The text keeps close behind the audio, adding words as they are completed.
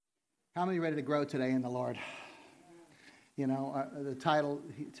How many are ready to grow today in the Lord? You know, the title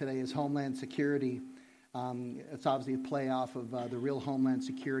today is Homeland Security. It's obviously a play off of the real Homeland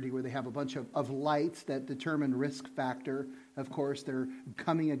Security, where they have a bunch of lights that determine risk factor. Of course, they're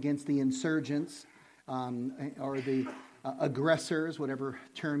coming against the insurgents or the aggressors, whatever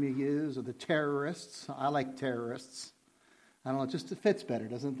term you use, or the terrorists. I like terrorists. I don't know, it just fits better,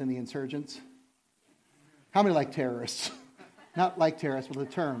 doesn't it, than the insurgents? How many like terrorists? Not like terrorists, but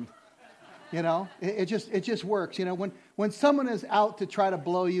the term. You know, it just works. You know, when someone is out to try to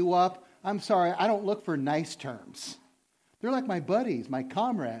blow you up, I'm sorry, I don't look for nice terms. They're like my buddies, my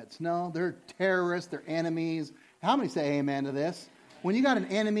comrades. No, they're terrorists, they're enemies. How many say amen to this? When you got an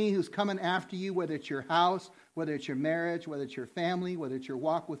enemy who's coming after you, whether it's your house, whether it's your marriage, whether it's your family, whether it's your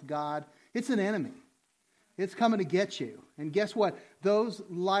walk with God, it's an enemy. It's coming to get you. And guess what? Those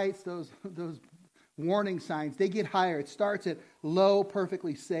lights, those warning signs, they get higher. It starts at low,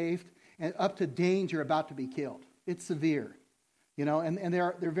 perfectly safe, and up to danger, about to be killed. It's severe, you know, and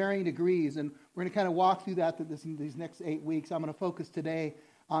they're varying degrees, and we're going to kind of walk through that these next 8 weeks. I'm going to focus today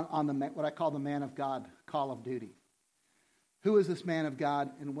on what I call the man of God call of duty. Who is this man of God,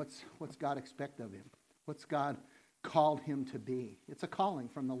 and what's God expect of him? What's God called him to be? It's a calling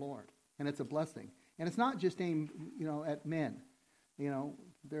from the Lord, and it's a blessing, and it's not just aimed, you know, at men. You know,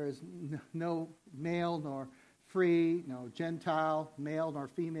 there is no male nor free, no Gentile, male nor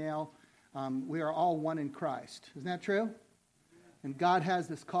female. We are all one in Christ. Isn't that true? And God has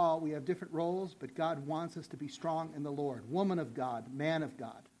this call. We have different roles, but God wants us to be strong in the Lord. Woman of God, man of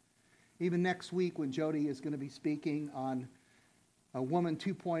God. Even next week when Jody is going to be speaking on a woman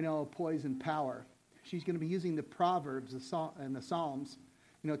 2.0, poise and power, she's going to be using the Proverbs and the Psalms,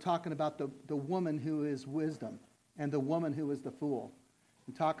 you know, talking about the woman who is wisdom and the woman who is the fool.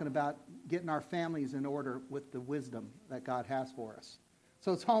 And talking about getting our families in order with the wisdom that God has for us.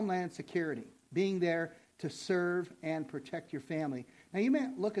 So it's Homeland Security, being there to serve and protect your family. Now you may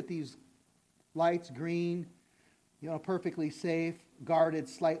look at these lights, green, you know, perfectly safe, guarded,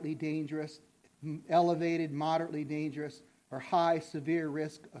 slightly dangerous, elevated, moderately dangerous, or high, severe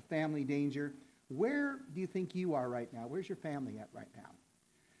risk of family danger. Where do you think you are right now? Where's your family at right now?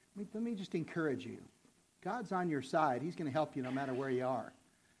 Let me just encourage you. God's on your side. He's going to help you no matter where you are.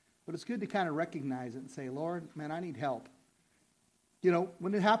 But it's good to kind of recognize it and say, Lord, man, I need help. You know,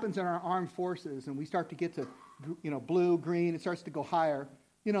 when it happens in our armed forces and we start to get to, you know, blue, green, it starts to go higher,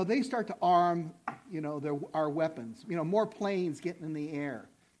 you know, they start to arm, you know, our weapons. You know, more planes getting in the air.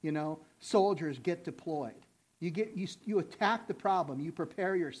 You know, soldiers get deployed. You attack the problem. You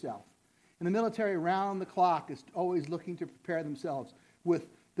prepare yourself. And the military around the clock is always looking to prepare themselves with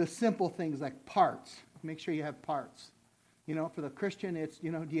the simple things like parts. Make sure you have parts. You know, for the Christian, it's,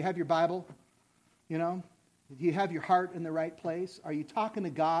 you know, do you have your Bible? You know? Do you have your heart in the right place? Are you talking to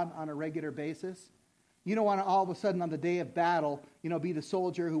God on a regular basis? You don't want to all of a sudden on the day of battle, you know, be the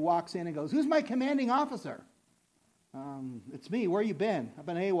soldier who walks in and goes, who's my commanding officer? It's me. Where you been? I've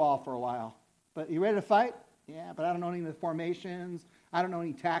been AWOL for a while. But you ready to fight? Yeah, but I don't know any of the formations. I don't know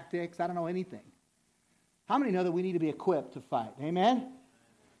any tactics. I don't know anything. How many know that we need to be equipped to fight? Amen?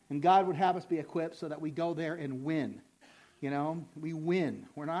 And God would have us be equipped so that we go there and win. You know, we win.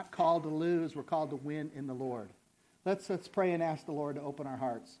 We're not called to lose. We're called to win in the Lord. Let's pray and ask the Lord to open our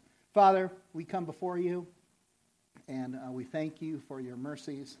hearts. Father, we come before you, and we thank you for your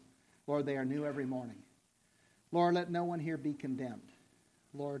mercies. Lord, they are new every morning. Lord, let no one here be condemned.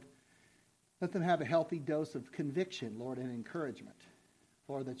 Lord, let them have a healthy dose of conviction, Lord, and encouragement.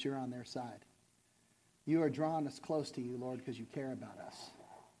 Lord, that you're on their side. You are drawing us close to you, Lord, because you care about us.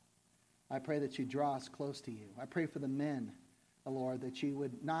 I pray that you draw us close to you. I pray for the men, Lord, that you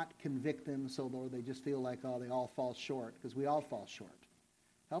would not convict them so, Lord, they just feel like, oh, they all fall short, because we all fall short.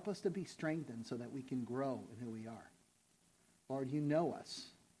 Help us to be strengthened so that we can grow in who we are. Lord, you know us.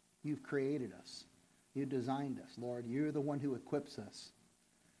 You've created us. You designed us, Lord. You're the one who equips us.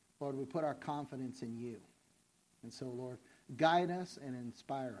 Lord, we put our confidence in you. And so, Lord, guide us and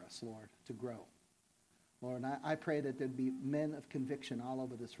inspire us, Lord, to grow. Lord, and I pray that there'd be men of conviction all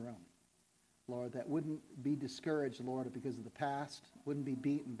over this room. Lord, that wouldn't be discouraged, Lord, because of the past, wouldn't be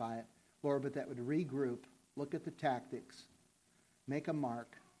beaten by it, Lord, but that would regroup, look at the tactics, make a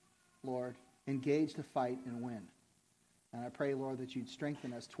mark, Lord, engage to fight and win. And I pray, Lord, that you'd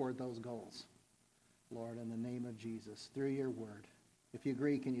strengthen us toward those goals, Lord, in the name of Jesus, through your word. If you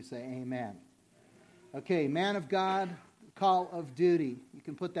agree, can you say amen? Okay, man of God, call of duty. You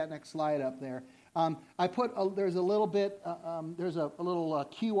can put that next slide up there. There's a little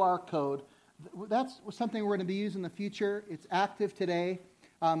QR code. That's something we're going to be using in the future. It's active today.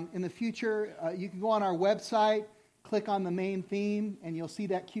 In the future, you can go on our website, click on the main theme, and you'll see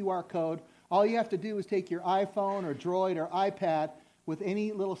that QR code. All you have to do is take your iPhone or Droid or iPad with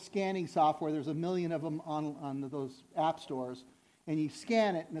any little scanning software. There's a million of them on those app stores. And you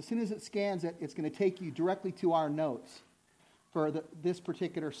scan it, and as soon as it scans it, it's going to take you directly to our notes for this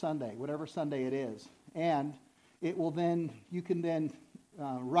particular Sunday, whatever Sunday it is. And it will then, you can then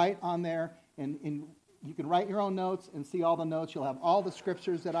write on there, and you can write your own notes and see all the notes. You'll have all the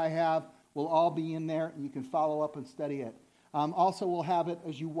scriptures that I have will all be in there, and you can follow up and study it. Also, we'll have it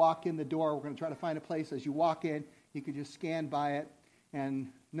as you walk in the door. We're going to try to find a place as you walk in. You can just scan by it, and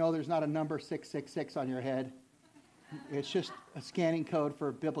no, there's not a number 666 on your head. It's just a scanning code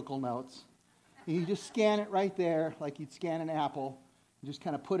for biblical notes. And you just scan it right there like you'd scan an apple. You just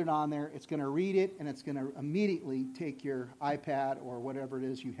kind of put it on there. It's going to read it, and it's going to immediately take your iPad or whatever it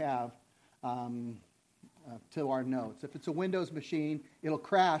is you have to our notes. If it's a Windows machine, it'll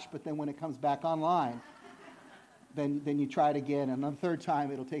crash, but then when it comes back online, then you try it again, and on the third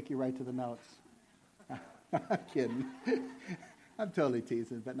time, it'll take you right to the notes. I'm kidding. I'm totally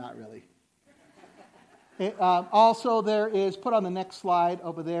teasing, but not really. Also, there is, put on the next slide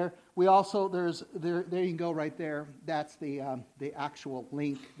over there, we also, there you can go right there. That's the actual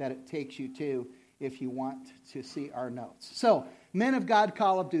link that it takes you to if you want to see our notes. So, Men of God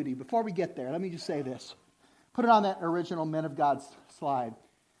Call of Duty. Before we get there, let me just say this. Put it on that original Men of God slide.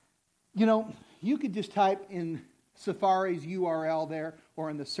 You know, you could just type in Safari's URL there or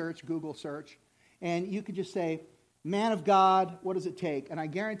in the search, Google search, and you could just say, Man of God, what does it take? And I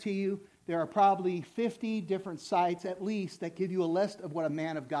guarantee you, there are probably 50 different sites at least that give you a list of what a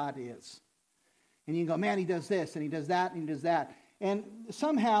man of God is. And you can go, man, he does this, and he does that, and he does that. And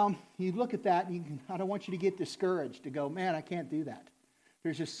somehow you look at that, and I don't want you to get discouraged, to go, man, I can't do that.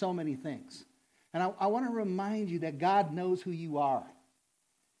 There's just so many things. And I want to remind you that God knows who you are.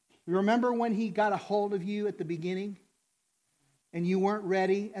 You remember when he got a hold of you at the beginning, and you weren't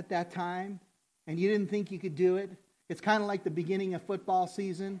ready at that time, and you didn't think you could do it? It's kind of like the beginning of football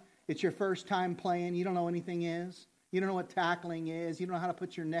season. It's your first time playing. You don't know anything is. You don't know what tackling is. You don't know how to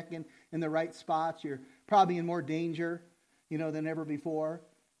put your neck in the right spots. You're probably in more danger, than ever before.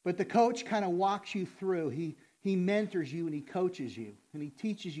 But the coach kind of walks you through. He mentors you and he coaches you. And he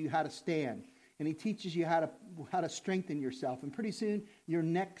teaches you how to stand. And he teaches you how to strengthen yourself. And pretty soon your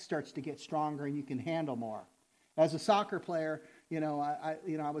neck starts to get stronger and you can handle more. As a soccer player, I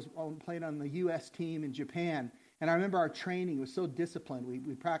was playing on the U.S. team in Japan. And I remember our training was so disciplined. We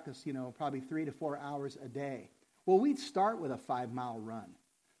practiced, probably 3 to 4 hours a day. Well, we'd start with a 5-mile run.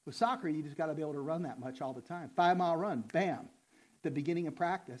 With soccer, you just got to be able to run that much all the time. 5-mile run, bam, at the beginning of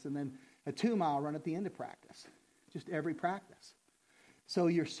practice. And then a 2-mile run at the end of practice. Just every practice. So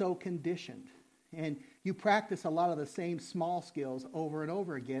you're so conditioned. And you practice a lot of the same small skills over and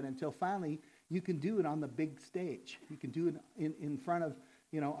over again until finally you can do it on the big stage. You can do it in front of,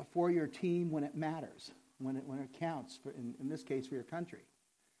 for your team when it matters. When it counts, in this case, for your country.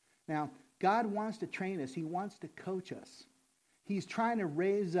 Now, God wants to train us. He wants to coach us. He's trying to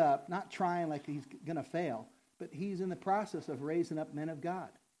raise up, not trying like he's going to fail, but he's in the process of raising up men of God.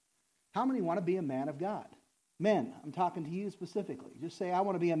 How many want to be a man of God? Men, I'm talking to you specifically. Just say, I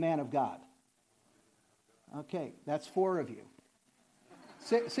want to be a man of God. Okay, that's 4 of you.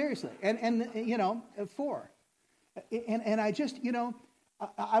 Seriously. And 4. And I just,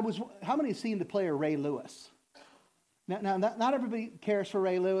 I was. How many have seen the player Ray Lewis? Now, not everybody cares for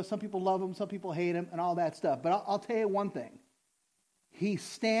Ray Lewis. Some people love him, some people hate him, and all that stuff. But I'll tell you one thing. He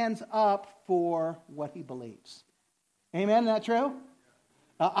stands up for what he believes. Amen? Isn't that true?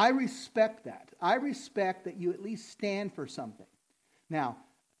 I respect that. I respect that you at least stand for something. Now,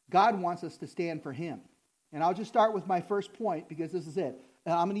 God wants us to stand for him. And I'll just start with my first point because this is it.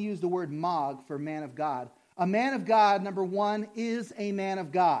 I'm going to use the word Mog for man of God. A man of God, number 1, is a man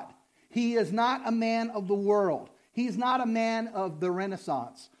of God. He is not a man of the world. He's not a man of the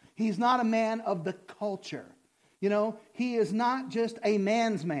Renaissance. He's not a man of the culture. He is not just a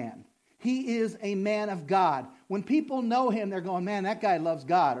man's man. He is a man of God. When people know him, they're going, man, that guy loves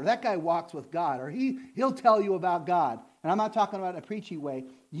God, or that guy walks with God, or he'll tell you about God. And I'm not talking about in a preachy way.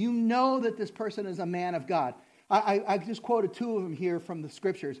 You know that this person is a man of God. I just quoted 2 of them here from the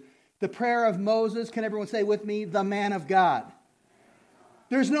scriptures. The prayer of Moses, can everyone say with me, the man of God?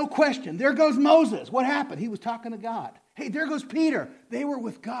 There's no question. There goes Moses. What happened? He was talking to God. Hey, there goes Peter. They were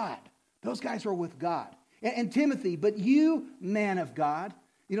with God. Those guys were with God. And Timothy, but you, man of God,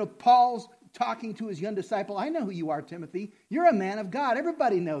 Paul's talking to his young disciple. I know who you are, Timothy. You're a man of God.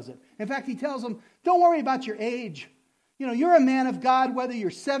 Everybody knows it. In fact, he tells them, don't worry about your age. You know, you're a man of God whether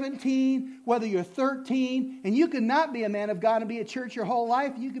you're 17, whether you're 13, and you could not be a man of God and be at church your whole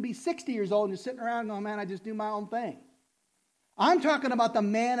life. You could be 60 years old and you're sitting around going, man, I just do my own thing. I'm talking about the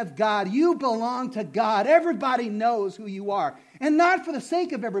man of God. You belong to God. Everybody knows who you are. And not for the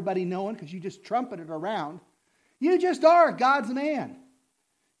sake of everybody knowing, because you just trumpet it around. You just are God's man.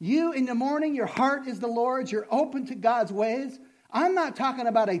 You, in the morning, your heart is the Lord's. You're open to God's ways. I'm not talking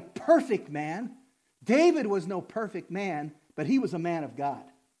about a perfect man. David was no perfect man, but he was a man of God.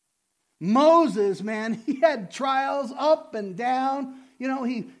 Moses, man, he had trials up and down. You know,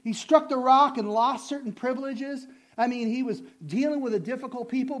 he struck the rock and lost certain privileges. I mean, he was dealing with a difficult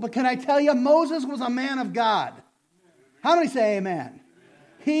people. But can I tell you, Moses was a man of God. How many say amen?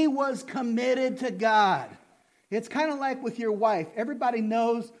 He was committed to God. It's kind of like with your wife. Everybody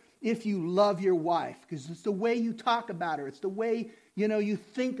knows if you love your wife because it's the way you talk about her. It's the way, you know, you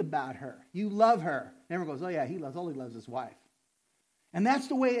think about her. You love her. And everyone goes, oh yeah, he only loves his wife. And that's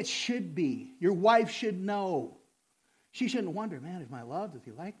the way it should be. Your wife should know. She shouldn't wonder, man, is my love? Does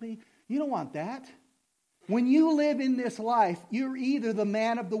he like me? You don't want that. When you live in this life, you're either the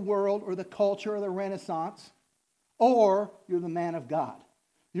man of the world or the culture or the Renaissance, or you're the man of God.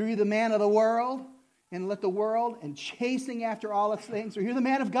 You're either the man of the world and let the world and chasing after all its things, or you're the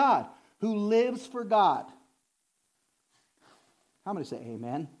man of God who lives for God. How many say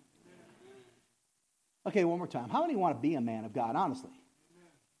amen? Okay, one more time. How many want to be a man of God, honestly?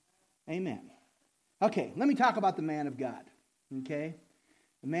 Amen. Okay, let me talk about the man of God. Okay?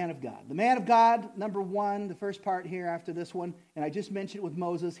 The man of God. The man of God, number one, the first part here after this one, and I just mentioned it with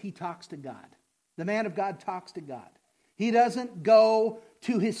Moses, he talks to God. The man of God talks to God. He doesn't go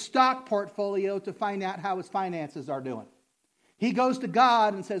to his stock portfolio to find out how his finances are doing. He goes to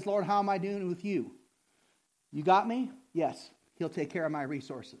God and says, Lord, how am I doing with you? You got me? Yes. He'll take care of my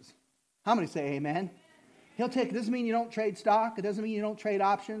resources. How many say amen? It doesn't mean you don't trade stock. It doesn't mean you don't trade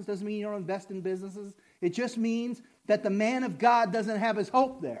options. It doesn't mean you don't invest in businesses. It just means that the man of God doesn't have his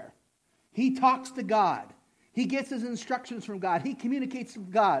hope there. He talks to God. He gets his instructions from God. He communicates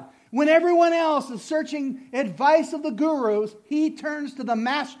with God. When everyone else is searching advice of the gurus, he turns to the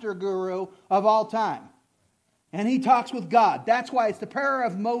master guru of all time. And he talks with God. That's why it's the prayer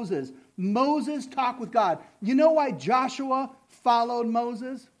of Moses. Moses talked with God. You know why Joshua followed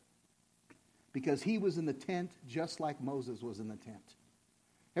Moses? Because he was in the tent just like Moses was in the tent.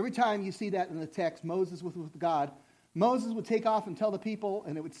 Every time you see that in the text, Moses was with God, Moses would take off and tell the people,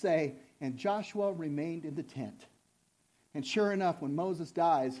 and it would say, and Joshua remained in the tent. And sure enough, when Moses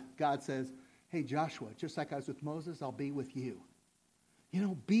dies, God says, hey, Joshua, just like I was with Moses, I'll be with you. You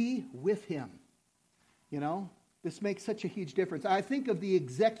know, be with him. You know, this makes such a huge difference. I think of the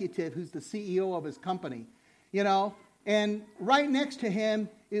executive who's the CEO of his company, you know, and right next to him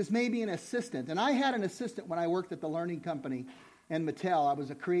is maybe an assistant. And I had an assistant when I worked at the Learning Company and Mattel. I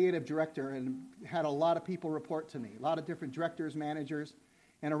was a creative director and had a lot of people report to me, a lot of different directors, managers,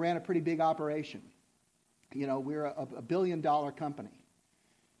 and I ran a pretty big operation. You know, we were a $1 billion company.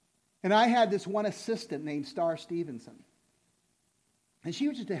 And I had this one assistant named Star Stevenson. And she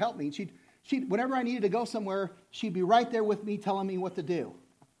was just to help me. She'd whenever I needed to go somewhere, she'd be right there with me telling me what to do.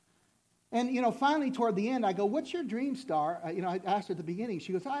 And, you know, finally toward the end, I go, what's your dream, Star? You know, I asked her at the beginning.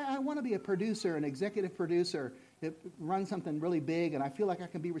 She goes, I want to be a producer, an executive producer that runs something really big, and I feel like I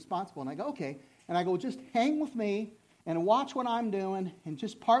can be responsible. And I go, okay. And I go, just hang with me and watch what I'm doing and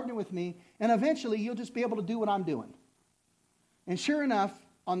just partner with me, and eventually you'll just be able to do what I'm doing. And sure enough,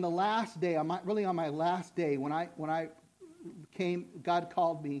 on the last day, on my last day, when I came, God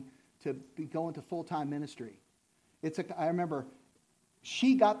called me to go into full-time ministry. I remember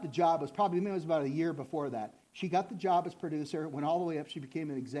she got the job, it was about a year before that. She got the job as producer, went all the way up, she became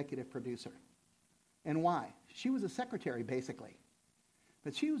an executive producer. And why? She was a secretary, basically.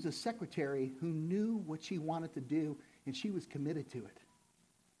 But she was a secretary who knew what she wanted to do, and she was committed to it.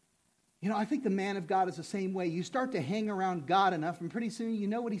 You know, I think the man of God is the same way. You start to hang around God enough, and pretty soon you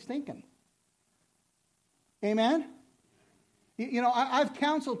know what he's thinking. Amen? You know, I've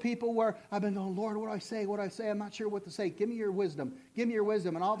counseled people where I've been going, Lord, what do I say? What do I say? I'm not sure what to say. Give me your wisdom. Give me your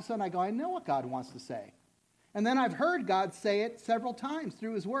wisdom. And all of a sudden I go, I know what God wants to say. And then I've heard God say it several times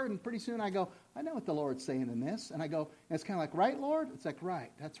through his word. And pretty soon I go, I know what the Lord's saying in this. And I go, and it's kind of like, right, Lord? It's like,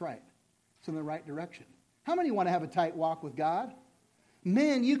 right. That's right. It's in the right direction. How many want to have a tight walk with God?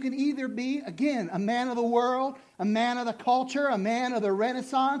 Men, you can either be, again, a man of the world, a man of the culture, a man of the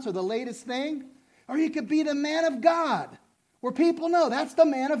Renaissance or the latest thing, or you could be the man of God, where people know that's the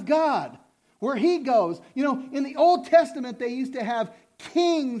man of God, where he goes. You know, in the Old Testament, they used to have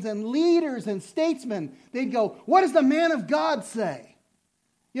kings and leaders and statesmen. They'd go, what does the man of God say?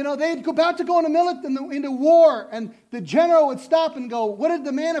 You know, they'd go about to go into war, and the general would stop and go, what did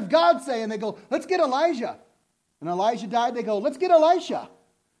the man of God say? And they go, let's get Elijah. And Elijah died. They go, let's get Elisha.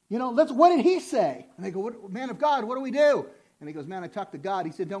 You know, what did he say? And they go, man of God, what do we do? And he goes, man, I talked to God.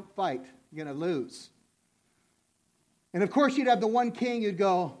 He said, don't fight. You're going to lose. And of course, you'd have the one king, you'd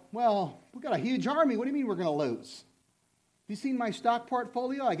go, well, we've got a huge army. What do you mean we're going to lose? You seen my stock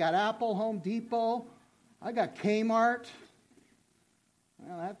portfolio? I got Apple, Home Depot. I got Kmart.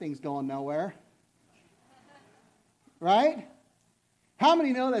 Well, that thing's going nowhere. Right? How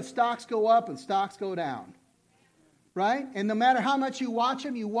many know that stocks go up and stocks go down? Right? And no matter how much you watch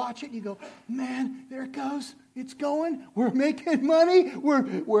them, you watch it and you go, man, there it goes. It's going. We're making money. We're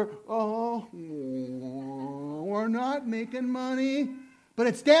not making money. But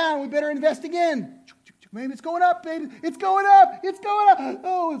it's down. We better invest again. Maybe it's going up, baby. It's going up. It's going up.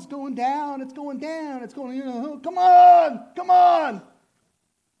 Oh, it's going down. It's going down. It's going, come on. Come on.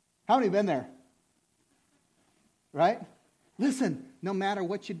 How many have been there? Right? Listen, no matter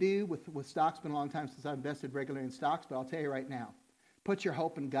what you do with stocks, it's been a long time since I've invested regularly in stocks, but I'll tell you right now, put your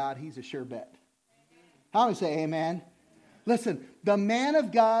hope in God. He's a sure bet. How many say amen? Listen, the man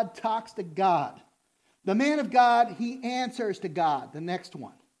of God talks to God. The man of God, he answers to God, the next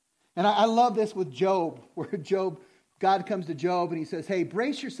one. And I love this with Job, where God comes to Job and he says, hey,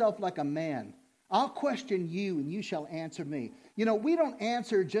 brace yourself like a man. I'll question you and you shall answer me. You know, we don't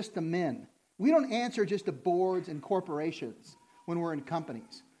answer just to men. We don't answer just to boards and corporations when we're in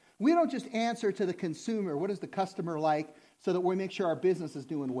companies. We don't just answer to the consumer. What is the customer like so that we make sure our business is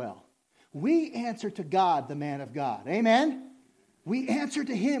doing well? We answer to God, the man of God. Amen? We answer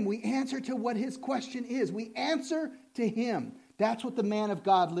to him. We answer to what his question is. We answer to him. That's what the man of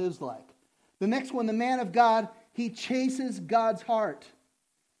God lives like. The next one, the man of God, he chases God's heart.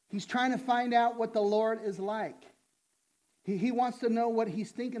 He's trying to find out what the Lord is like. He wants to know what he's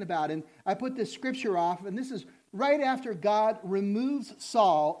thinking about. And I put this scripture off, and this is right after God removes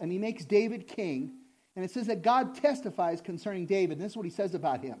Saul and he makes David king. And it says that God testifies concerning David. And this is what he says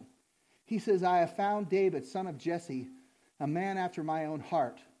about him. He says, I have found David, son of Jesse, a man after my own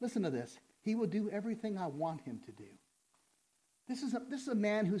heart. Listen to this. He will do everything I want him to do. This is a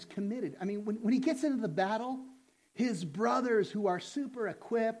man who's committed. I mean, when he gets into the battle, his brothers who are super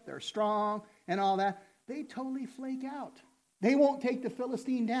equipped, they're strong and all that, they totally flake out. They won't take the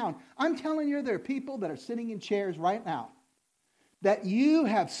Philistine down. I'm telling you, there are people that are sitting in chairs right now that you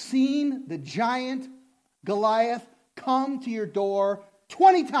have seen the giant Goliath come to your door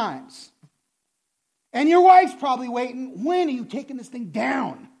 20 times. And your wife's probably waiting, when are you taking this thing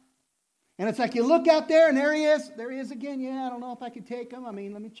down? And it's like you look out there and there he is. There he is again. Yeah, I don't know if I can take him. I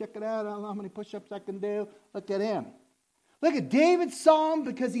mean, let me check it out. I don't know how many push-ups I can do. Look at him. Look at David saw him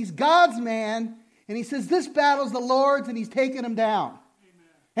because he's God's man. And he says, this battle's the Lord's, and he's taking him down.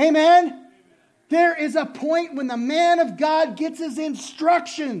 Amen? Amen? There is a point when the man of God gets his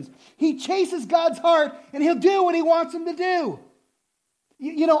instructions. He chases God's heart, and he'll do what he wants him to do.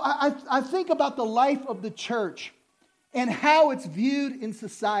 You know, I think about the life of the church and how it's viewed in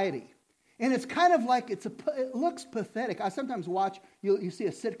society. And it's kind of like, it looks pathetic. I sometimes watch, you see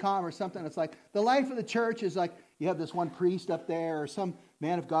a sitcom or something. It's like the life of the church is like, you have this one priest up there or some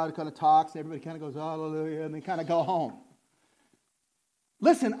man of God who kind of talks. And everybody kind of goes, hallelujah, and they kind of go home.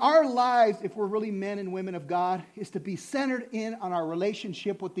 Listen, our lives, if we're really men and women of God, is to be centered in on our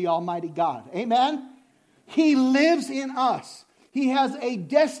relationship with the Almighty God. Amen? He lives in us. He has a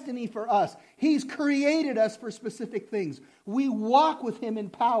destiny for us. He's created us for specific things. We walk with him in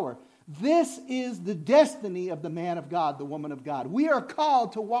power. This is the destiny of the man of God, the woman of God. We are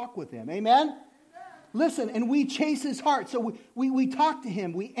called to walk with him. Amen? Listen, and we chase his heart. So we talk to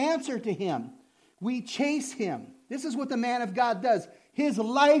him. We answer to him. We chase him. This is what the man of God does. His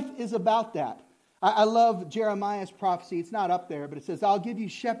life is about that. I love Jeremiah's prophecy. It's not up there, but it says, I'll give you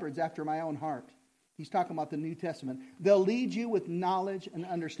shepherds after my own heart. He's talking about the New Testament. They'll lead you with knowledge and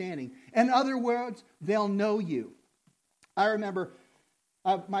understanding. In other words, they'll know you. I remember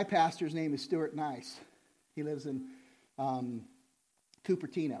my pastor's name is Stuart Nice. He lives in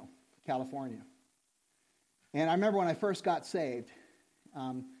Cupertino, California. And I remember when I first got saved.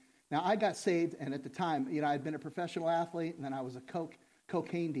 Now, I got saved, and at the time, I'd been a professional athlete, and then I was a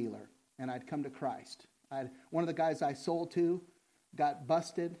cocaine dealer, and I'd come to Christ. One of the guys I sold to got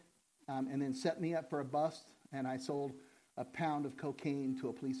busted, and then set me up for a bust, and I sold a pound of cocaine to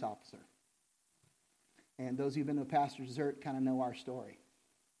a police officer. And those of you who've been to Pastor Zert kind of know our story.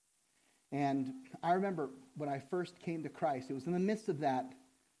 And I remember when I first came to Christ, it was in the midst of that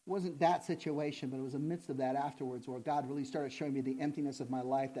wasn't that situation, but it was amidst of that afterwards where God really started showing me the emptiness of my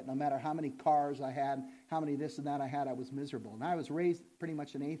life, that no matter how many cars I had, how many this and that I had, I was miserable. And I was raised pretty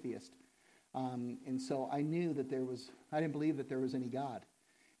much an atheist. And so I knew that I didn't believe that there was any God.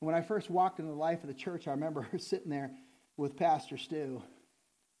 And when I first walked into the life of the church, I remember sitting there with Pastor Stu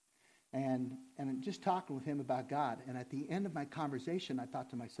and just talking with him about God. And at the end of my conversation, I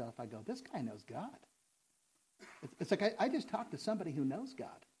thought to myself, I go, this guy knows God. It's like I just talked to somebody who knows God.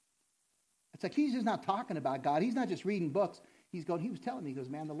 It's like he's just not talking about God. He's not just reading books. He was telling me, he goes,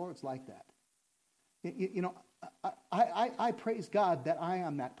 man, the Lord's like that. You know, I praise God that I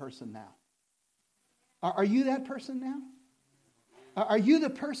am that person now. Are you that person now? Are you the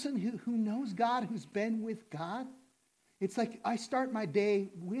person who knows God, who's been with God? It's like I start my day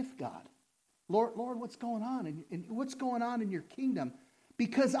with God. Lord, what's going on? And what's going on in your kingdom?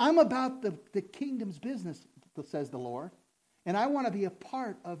 Because I'm about the kingdom's business, says the Lord. And I want to be a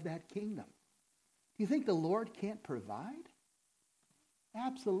part of that kingdom. Do you think the Lord can't provide?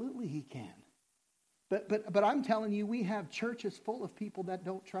 Absolutely he can. But I'm telling you, we have churches full of people that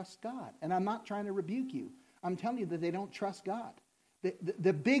don't trust God. And I'm not trying to rebuke you. I'm telling you that they don't trust God.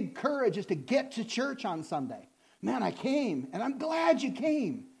 The big courage is to get to church on Sunday. Man, I came, and I'm glad you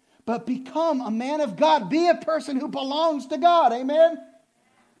came. But become a man of God. Be a person who belongs to God. Amen?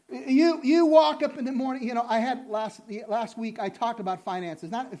 You walk up in the morning. You know, I had last week, I talked about finances.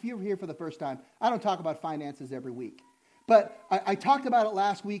 Not if you're here for the first time, I don't talk about finances every week. But I talked about it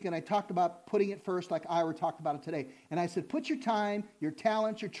last week, and I talked about putting it first like Ira talked about it today. And I said, put your time, your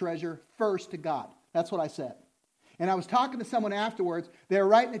talent, your treasure first to God. That's what I said. And I was talking to someone afterwards. They were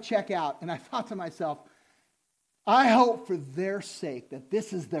writing a check out. And I thought to myself, I hope for their sake that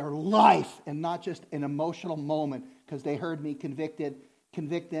this is their life and not just an emotional moment because they heard me convict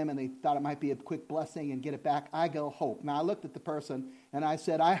them and they thought it might be a quick blessing and get it back. I go, hope. Now I looked at the person and I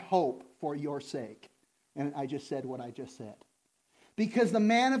said, I hope for your sake. And I just said what I just said. Because the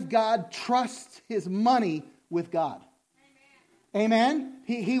man of God trusts his money with God. Amen?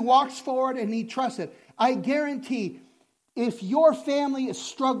 He walks forward and he trusts it. I guarantee if your family is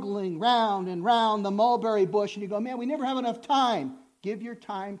struggling round and round the mulberry bush and you go, man, we never have enough time, give your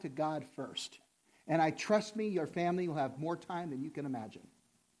time to God first. And I trust me, your family will have more time than you can imagine.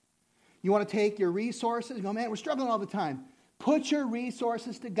 You want to take your resources and go, man, we're struggling all the time. Put your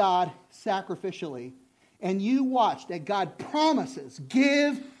resources to God sacrificially. And you watch that God promises,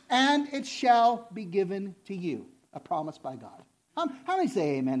 give and it shall be given to you. A promise by God. How many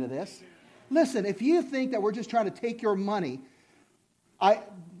say amen to this? Listen, if you think that we're just trying to take your money,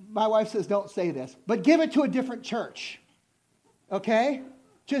 my wife says don't say this, but give it to a different church. Okay?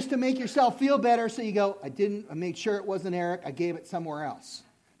 Just to make yourself feel better so you go, I made sure it wasn't Eric, I gave it somewhere else.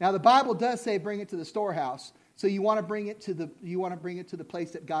 Now the Bible does say bring it to the storehouse, so you want to bring it to the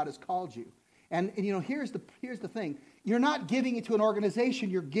place that God has called you. And you know, here's the thing. You're not giving it to an organization,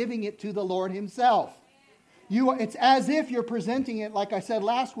 you're giving it to the Lord himself. It's as if you're presenting it, like I said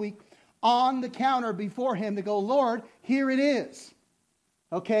last week, on the counter before him to go, Lord, here it is.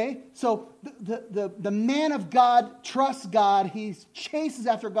 Okay? So the man of God trusts God. He chases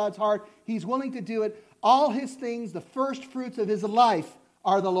after God's heart. He's willing to do it. All his things, the first fruits of his life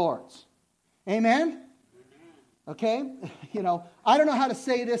are the Lord's. Amen? Okay? You know, I don't know how to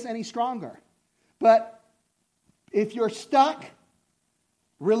say this any stronger. But if you're stuck,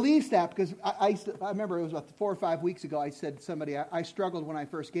 release that. Because I remember it was about 4 or 5 weeks ago, I said to somebody, I struggled when I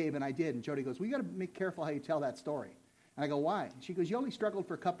first gave, and I did. And Jody goes, well, you got to be careful how you tell that story. And I go, why? And she goes, you only struggled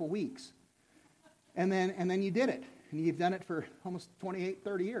for a couple weeks. And then you did it. And you've done it for almost 28,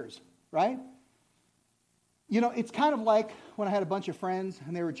 30 years, right? You know, it's kind of like when I had a bunch of friends,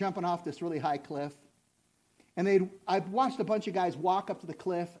 and they were jumping off this really high cliff. And I've watched a bunch of guys walk up to the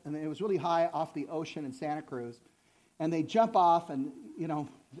cliff, and it was really high off the ocean in Santa Cruz. And they jump off, and, you know,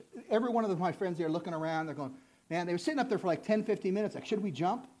 every one of my friends there looking around, they're going, man, they were sitting up there for like 10, 15 minutes, like, should we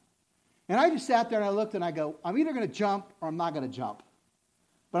jump? And I just sat there and I looked and I go, I'm either going to jump or I'm not going to jump.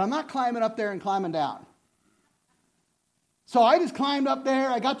 But I'm not climbing up there and climbing down. So I just climbed up there,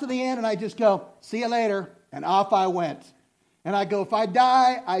 I got to the end, and I just go, see you later, and off I went. And I go, if I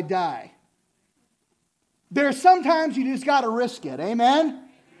die, I die. There's sometimes you just got to risk it, amen?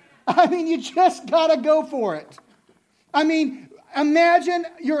 I mean, you just got to go for it. I mean, imagine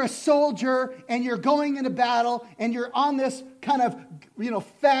you're a soldier and you're going into battle and you're on this kind of, you know,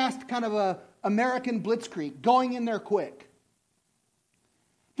 fast kind of a American blitzkrieg, going in there quick.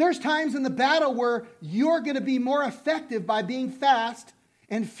 There's times in the battle where you're going to be more effective by being fast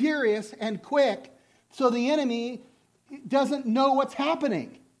and furious and quick so the enemy doesn't know what's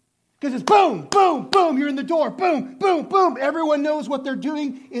happening. Because it's boom, boom, boom. You're in the door. Boom, boom, boom. Everyone knows what they're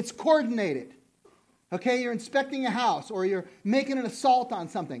doing. It's coordinated. Okay, you're inspecting a house or you're making an assault on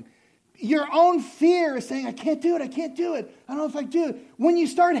something. Your own fear is saying, I can't do it. I can't do it. I don't know if I can do it. When you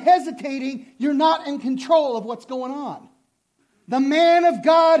start hesitating, you're not in control of what's going on. The man of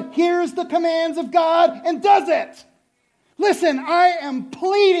God hears the commands of God and does it. Listen, I am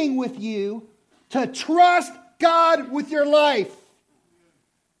pleading with you to trust God with your life.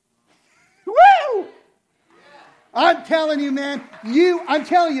 Woo! I'm telling you, man, I'm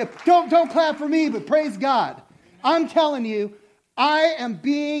telling you, don't clap for me, but praise God. I'm telling you, I am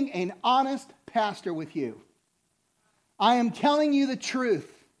being an honest pastor with you. I am telling you the truth.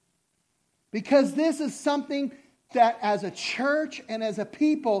 Because this is something that as a church and as a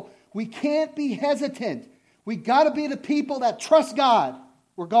people, we can't be hesitant. We got to be the people that trust God.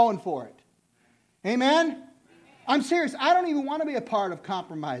 We're going for it. Amen? I'm serious. I don't even want to be a part of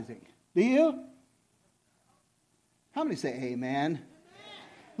compromising. Do you? How many say amen?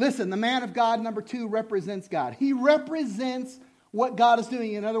 Listen, the man of God, number 2, represents God. He represents what God is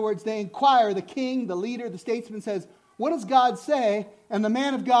doing. In other words, they inquire. The king, the leader, the statesman says, what does God say? And the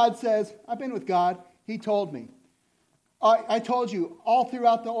man of God says, I've been with God. He told me. I told you, all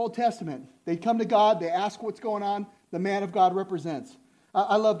throughout the Old Testament, they come to God, they ask what's going on, the man of God represents.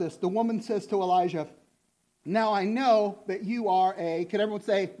 I love this. The woman says to Elijah, now I know that you are can everyone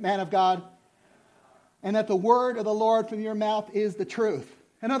say, man of God? And that the word of the Lord from your mouth is the truth.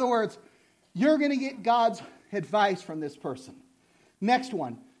 In other words, you're going to get God's advice from this person. Next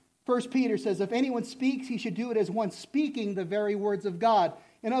one, 1 Peter says, if anyone speaks, he should do it as one speaking the very words of God.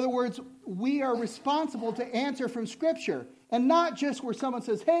 In other words, we are responsible to answer from Scripture. And not just where someone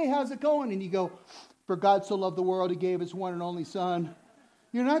says, hey, how's it going? And you go, for God so loved the world, he gave his one and only son.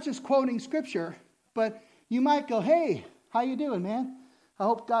 You're not just quoting Scripture, but you might go, hey, how you doing, man? I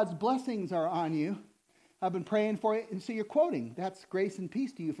hope God's blessings are on you. I've been praying for you. And so you're quoting, that's grace and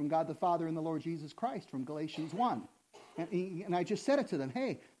peace to you from God the Father and the Lord Jesus Christ from Galatians 1. And I just said it to them,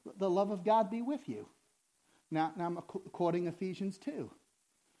 hey, the love of God be with you. Now I'm quoting Ephesians 2.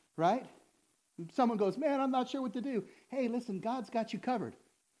 Right? Someone goes, man, I'm not sure what to do. Hey, listen, God's got you covered.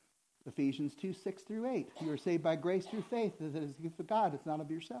 Ephesians 2, 6 through 8. You are saved by grace through faith. It is a gift of God. It's not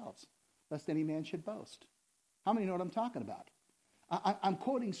of yourselves, lest any man should boast. How many know what I'm talking about? I'm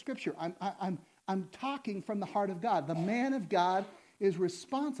quoting Scripture. I'm talking from the heart of God. The man of God is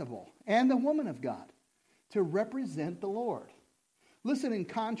responsible, and the woman of God, to represent the Lord. Listen in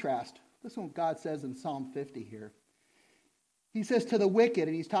contrast. Listen what God says in Psalm 50 here. He says to the wicked,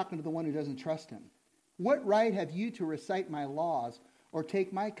 and he's talking to the one who doesn't trust him, what right have you to recite my laws or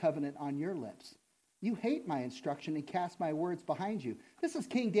take my covenant on your lips? You hate my instruction and cast my words behind you. This is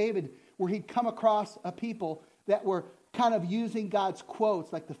King David, where he'd come across a people that were kind of using God's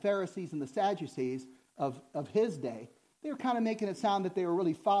quotes, like the Pharisees and the Sadducees of his day. They were kind of making it sound that they were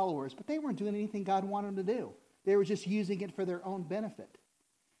really followers, but they weren't doing anything God wanted them to do. They were just using it for their own benefit.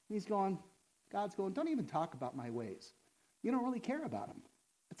 And God's going, don't even talk about my ways. You don't really care about them.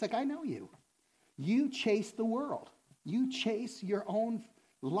 It's like, I know you. You chase the world. You chase your own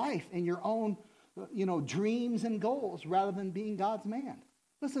life and your own, dreams and goals rather than being God's man.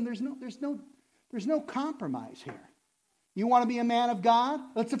 Listen, there's no compromise here. You want to be a man of God?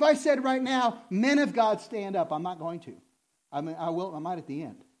 If I said right now, men of God, stand up. I'm not going to. I might at the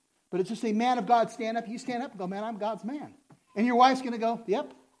end. But it's just say, man of God, stand up. You stand up and go, man, I'm God's man. And your wife's going to go,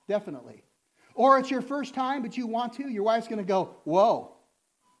 yep, definitely. Or it's your first time, but you want to. Your wife's going to go, whoa.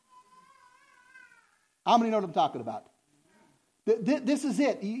 How many know what I'm talking about? This is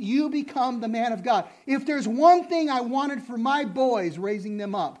it. You become the man of God. If there's one thing I wanted for my boys raising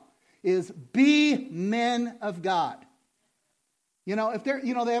them up, is be men of God. If they're,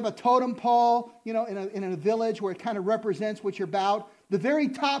 they have a totem pole, in a village where it kind of represents what you're about. The very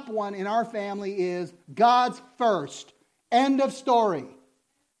top one in our family is God's first. End of story.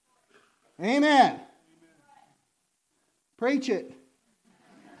 Amen. Preach it.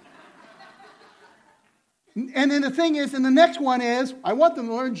 And then the thing is, and the next one is, I want them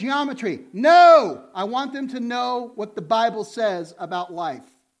to learn geometry. No! I want them to know what the Bible says about life.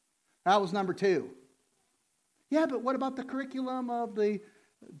 That was number 2. Yeah, but what about the curriculum of the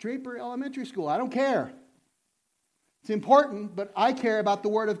Draper Elementary School? I don't care. It's important, but I care about the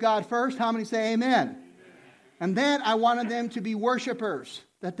Word of God first. How many say amen? Amen. And then I wanted them to be worshipers,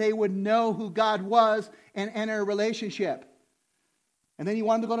 that they would know who God was and enter a relationship. And then you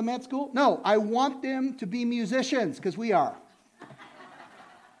want them to go to med school? No, I want them to be musicians, because we are.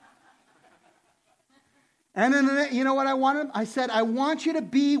 And then, you know what I wanted? I said, I want you to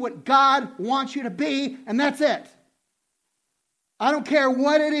be what God wants you to be, and that's it. I don't care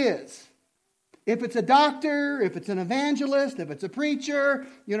what it is. If it's a doctor, if it's an evangelist, if it's a preacher,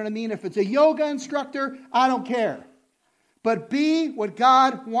 you know what I mean? If it's a yoga instructor, I don't care. But be what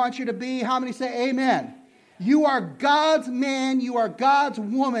God wants you to be. How many say amen? You are God's man. You are God's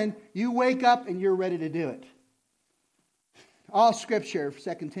woman. You wake up and you're ready to do it. All Scripture,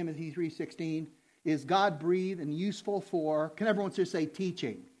 2 Timothy 3:16, is God-breathed and useful for, can everyone just say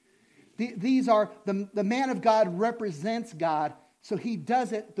teaching? These are, the man of God represents God, so he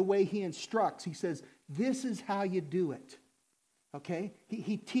does it the way he instructs. He says, this is how you do it. Okay?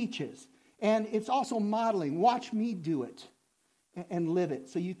 He teaches. And it's also modeling. Watch me do it and live it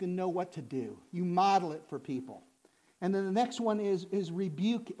so you can know what to do. You model it for people. And then the next one is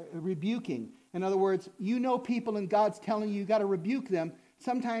rebuking. In other words, you know people and God's telling you got to rebuke them.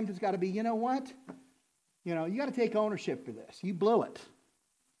 Sometimes it's got to be, you know what? You got to take ownership for this. You blew it.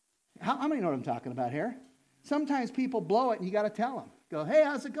 How many know what I'm talking about here? Sometimes people blow it and you got to tell them. Go, hey,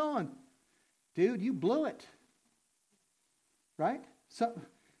 how's it going? Dude, you blew it. Right? So,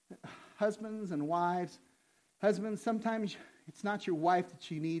 husbands and wives. Husbands, sometimes it's not your wife that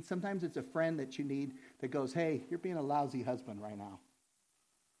you need. Sometimes it's a friend that you need that goes, hey, you're being a lousy husband right now.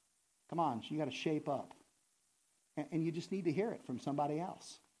 Come on, you got to shape up. And you just need to hear it from somebody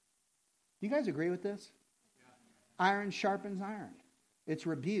else. Do you guys agree with this? Yeah. Iron sharpens iron. It's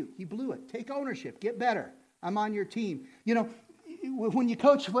rebuke. You blew it. Take ownership. Get better. I'm on your team. When you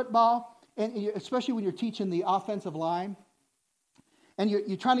coach football, and especially when you're teaching the offensive line, and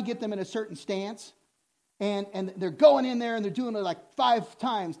you're trying to get them in a certain stance, and they're going in there and they're doing it like 5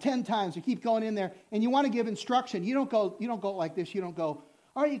 times, 10 times. They keep going in there, and you want to give instruction. You don't go like this. You don't go,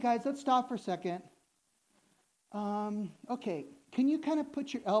 all right, you guys, let's stop for a second. Okay, can you kind of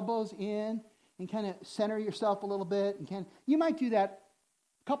put your elbows in and kind of center yourself a little bit? You might do that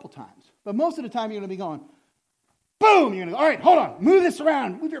a couple times, but most of the time you're going to be going, boom, you're going to go, all right, hold on, move this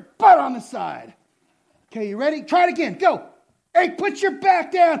around, move your butt on the side. Okay, you ready? Try it again, go. Hey, put your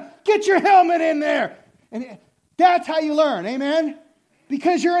back down, get your helmet in there. And that's how you learn, amen?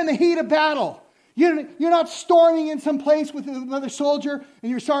 Because you're in the heat of battle. You're not storming in some place with another soldier and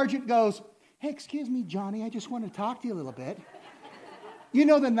your sergeant goes, hey, excuse me, Johnny, I just want to talk to you a little bit. You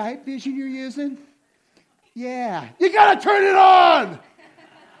know the night vision you're using? Yeah. You got to turn it on.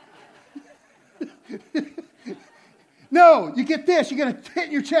 No, you get this. You're going to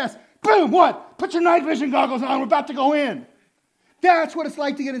hit your chest. Boom, what? Put your night vision goggles on. We're about to go in. That's what it's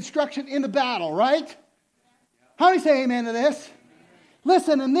like to get instruction in the battle, right? How many say amen to this?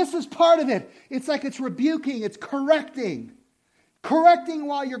 Listen, and this is part of it. It's like it's rebuking. It's correcting. Correcting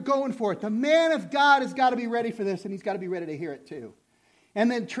while you're going for it. The man of God has got to be ready for this, and he's got to be ready to hear it too.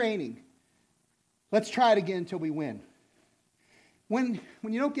 And then training. Let's try it again until we win. When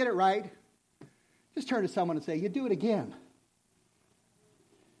you don't get it right, just turn to someone and say, you do it again.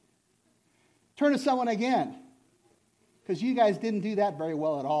 Turn to someone again. Because you guys didn't do that very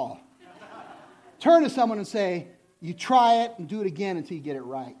well at all. Turn to someone and say, you try it and do it again until you get it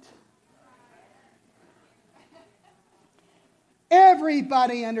right.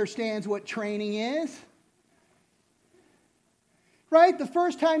 Everybody understands what training is. Right? The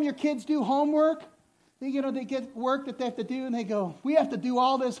first time your kids do homework, they get work that they have to do, and they go, we have to do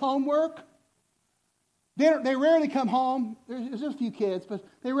all this homework. They rarely come home. There's a few kids, but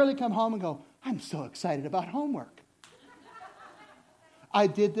they rarely come home and go, I'm so excited about homework. I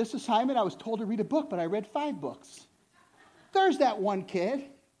did this assignment. I was told to read a book, but I read 5 books. There's that one kid.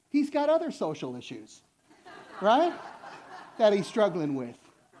 He's got other social issues, right? That he's struggling with.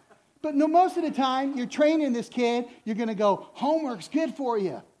 But no, most of the time, you're training this kid, you're going to go, homework's good for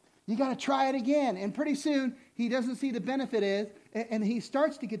you. You got to try it again. And pretty soon, he doesn't see the benefit is, and he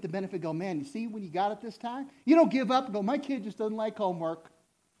starts to get the benefit, go, man, you see when you got it this time? You don't give up and go, my kid just doesn't like homework.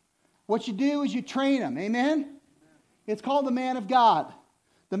 What you do is you train him, amen? It's called the man of God.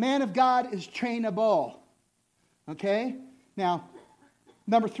 The man of God is trainable, okay? Now,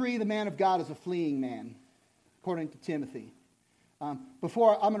 number 3, the man of God is a fleeing man, according to Timothy.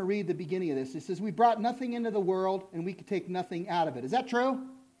 Before I'm going to read the beginning of this, it says, we brought nothing into the world and we could take nothing out of it. Is that true? Amen.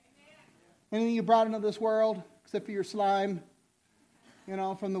 Anything you brought into this world, except for your slime,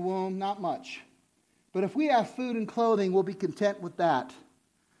 from the womb? Not much. But if we have food and clothing, we'll be content with that.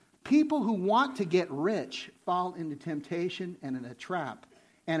 People who want to get rich fall into temptation and in a trap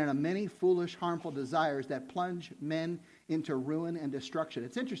and in many foolish, harmful desires that plunge men into ruin and destruction.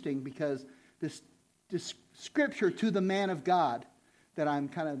 It's interesting because this scripture to the man of God that I'm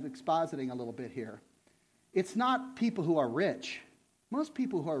kind of expositing a little bit here, it's not people who are rich. Most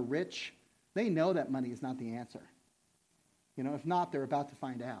people who are rich, they know that money is not the answer. If not, they're about to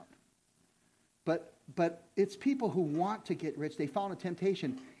find out. But but it's people who want to get rich. They fall into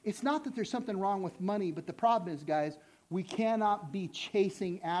temptation. It's not that there's something wrong with money, but the problem is, guys, we cannot be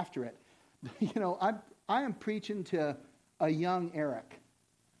chasing after it. I am preaching to a young Eric.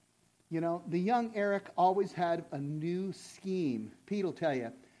 The young Eric always had a new scheme. Pete will tell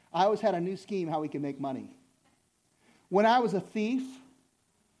you, I always had a new scheme how we can make money. When I was a thief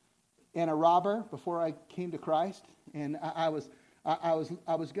and a robber before I came to Christ, and I was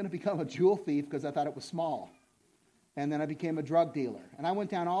going to become a jewel thief because I thought it was small. And then I became a drug dealer. And I went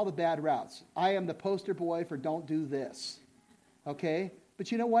down all the bad routes. I am the poster boy for don't do this. Okay?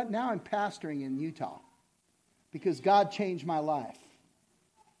 But you know what? Now I'm pastoring in Utah because God changed my life.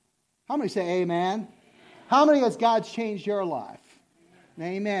 How many say amen? How many has God changed your life?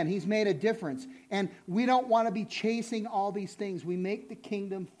 Amen. He's made a difference. And we don't want to be chasing all these things. We make the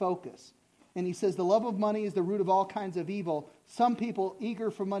kingdom focus. And he says the love of money is the root of all kinds of evil. Some people eager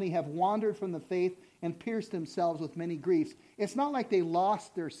for money have wandered from the faith and pierced themselves with many griefs. It's not like they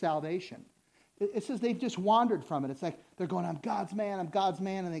lost their salvation. It says they've just wandered from it. It's like they're going, I'm God's man,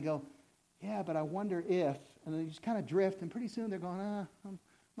 and they go, yeah, but I wonder if, and they just kind of drift, and pretty soon they're going, I'm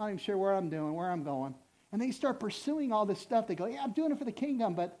not even sure where I'm going. And they start pursuing all this stuff. They go, yeah, I'm doing it for the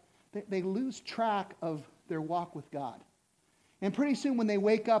kingdom, but they lose track of their walk with God. And pretty soon when they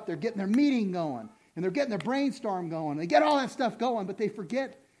wake up, they're getting their meeting going, and they're getting their brainstorm going. They get all that stuff going, but they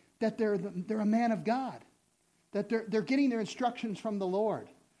forget that they're a man of God, that they're getting their instructions from the Lord.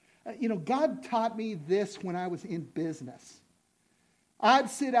 God taught me this when I was in business. I'd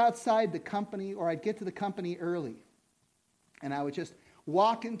sit outside the company, or I'd get to the company early, and I would just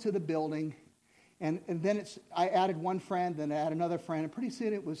walk into the building, and then I added one friend, then I added another friend, and pretty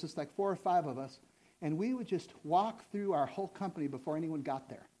soon it was just like 4 or 5 of us, and we would just walk through our whole company before anyone got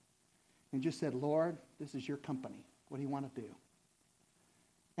there, and just said, Lord, this is your company. What do you want to do?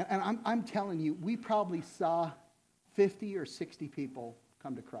 And I'm telling you, we probably saw 50 or 60 people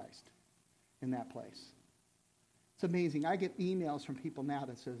come to Christ in that place. It's amazing. I get emails from people now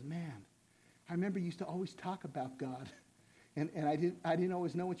that says, man, I remember you used to always talk about God, and I didn't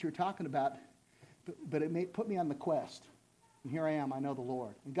always know what you were talking about, but it put me on the quest. And here I am, I know the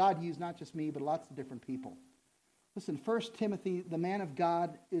Lord. And God used not just me, but lots of different people. Listen, 1 Timothy, the man of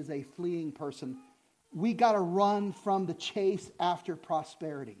God is a fleeing person. We got to run from the chase after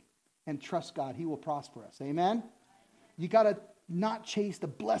prosperity and trust God. He will prosper us. Amen? You got to not chase the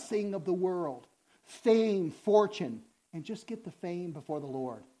blessing of the world, fame, fortune, and just get the fame before the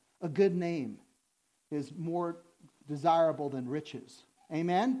Lord. A good name is more desirable than riches.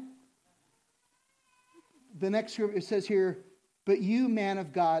 Amen? The next scripture, it says here, but you, man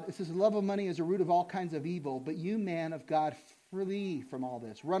of God, it says the love of money is a root of all kinds of evil, but you, man of God, flee from all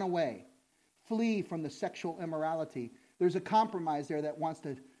this. Run away. Flee from the sexual immorality. There's a compromise there that wants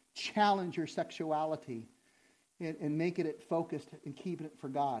to challenge your sexuality and make it focused and keep it for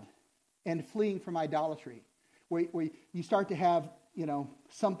God. And fleeing from idolatry, where you start to have,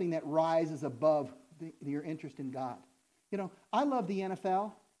 something that rises above your interest in God. I love the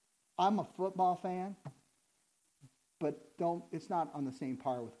NFL. I'm a football fan. But it's not on the same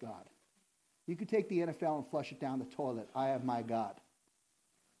par with God. You could take the NFL and flush it down the toilet. I have my God.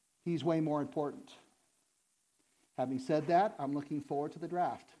 He's way more important. Having said that, I'm looking forward to the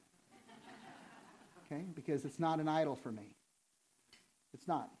draft. Okay? Because it's not an idol for me. It's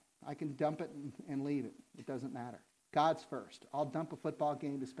not. I can dump it and leave it. It doesn't matter. God's first. I'll dump a football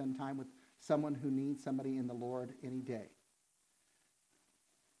game to spend time with someone who needs somebody in the Lord any day.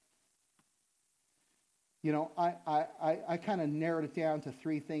 I kind of narrowed it down to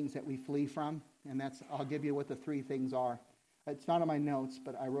 3 things that we flee from, and I'll give you what the 3 things are. It's not on my notes,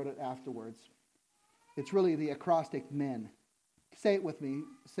 but I wrote it afterwards. It's really the acrostic men. Say it with me.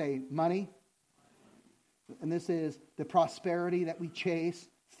 Say money. And this is the prosperity that we chase,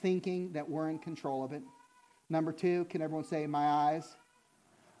 thinking that we're in control of it. Number 2, can everyone say my eyes?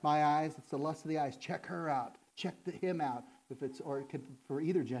 My eyes, it's the lust of the eyes. Check her out. Check him out. Or it could, for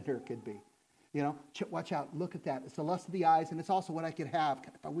either gender, it could be. Watch out. Look at that. It's the lust of the eyes, and it's also what I could have.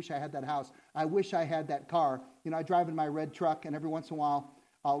 If I wish I had that house. I wish I had that car. I drive in my red truck, and every once in a while,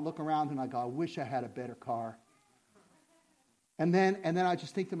 I'll look around and I go, I wish I had a better car. And then I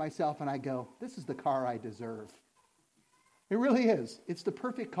just think to myself, and I go, this is the car I deserve. It really is. It's the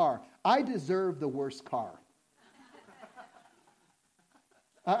perfect car. I deserve the worst car.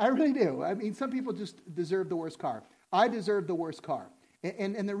 I really do. I mean, some people just deserve the worst car. I deserve the worst car.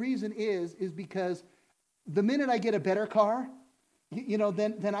 And the reason is because the minute I get a better car,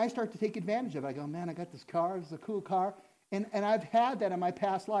 then I start to take advantage of it. I go, man, I got this car. This is a cool car. And I've had that in my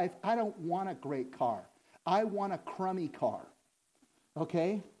past life. I don't want a great car. I want a crummy car.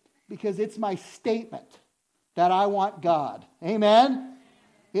 Okay? because it's my statement that I want God. Amen?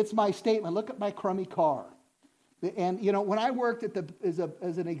 It's my statement. Look at my crummy car. And, when I worked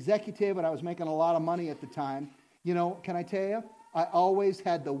as an executive and I was making a lot of money at the time, can I tell you, I always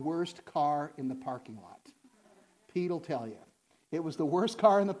had the worst car in the parking lot. Pete will tell you. It was the worst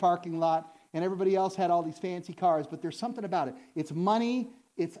car in the parking lot, and everybody else had all these fancy cars, but there's something about it. It's money,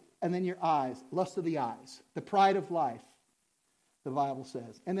 and then your eyes, lust of the eyes, the pride of life, the Bible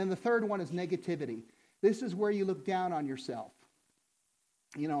says. And then the third one is negativity. This is where you look down on yourself.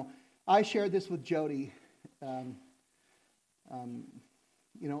 I shared this with Jody,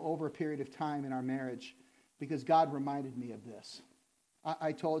 over a period of time in our marriage, because God reminded me of this.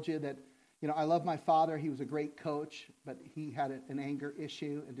 I told you that, I love my father. He was a great coach, but he had an anger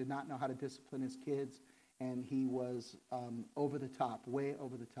issue and did not know how to discipline his kids. And he was over the top, way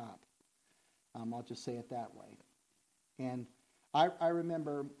over the top. I'll just say it that way. And I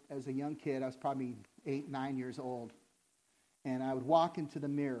remember as a young kid, I was probably 8, 9 years old, and I would walk into the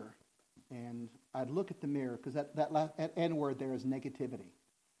mirror, and I'd look at the mirror, because that N word there is negativity.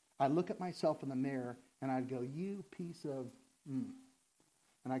 I'd look at myself in the mirror, and I'd go, you piece of...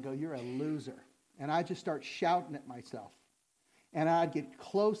 And I go, you're a loser. And I just start shouting at myself. And I'd get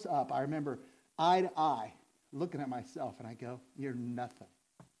close up. I remember eye to eye, looking at myself, and I go, you're nothing.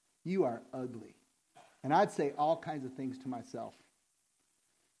 You are ugly. And I'd say all kinds of things to myself,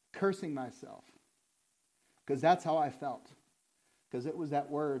 cursing myself, because that's how I felt. Because it was that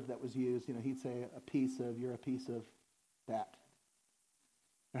word that was used. He'd say you're a piece of that.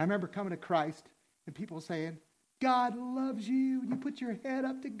 And I remember coming to Christ, and people saying, God loves you. You put your head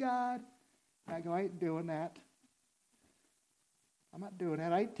up to God. And I go, I ain't doing that. I'm not doing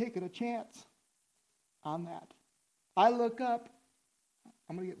that. I ain't taking a chance on that. I look up,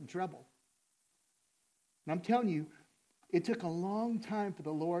 I'm going to get in trouble. And I'm telling you, it took a long time for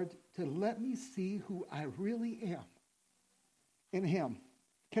the Lord to let me see who I really am in Him.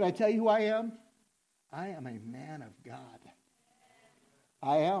 Can I tell you who I am? I am a man of God.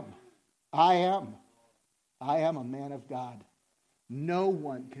 I am. I am a man of God. No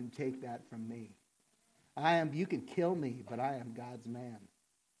one can take that from me. You can kill me, but I am God's man.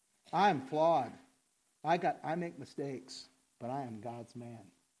 I am flawed. I make mistakes, but I am God's man.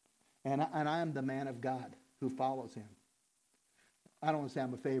 And I am the man of God who follows Him. I don't want to say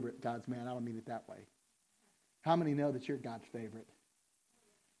I'm a favorite God's man. I don't mean it that way. How many know that you're God's favorite?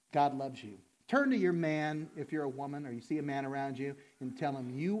 God loves you. Turn to your man, if you're a woman or you see a man around you, and tell him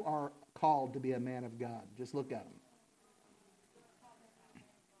you are called to be a man of God. Just look at him.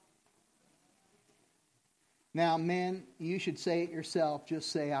 Now, men, you should say it yourself.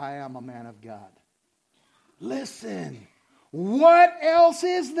 Just say, I am a man of God. Listen, what else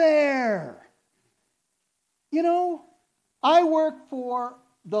is there? I work for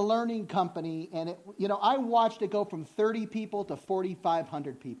the Learning Company, and I watched it go from 30 people to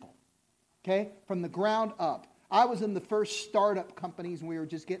 4,500 people. Okay? From the ground up. I was in the first startup companies, and we were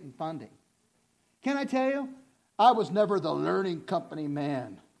just getting funding. Can I tell you? I was never the Learning Company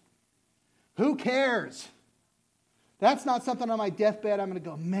man. Who cares? That's not something on my deathbed I'm going to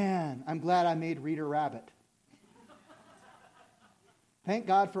go, man, I'm glad I made Reader Rabbit. Thank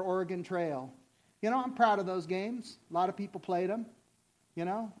God for Oregon Trail. I'm proud of those games. A lot of people played them.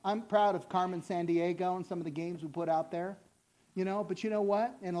 I'm proud of Carmen Sandiego and some of the games we put out there. But you know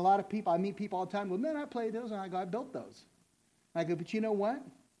what? And a lot of people, I meet people all the time, well, man, I played those, and I go, I built those. And I go, but you know what?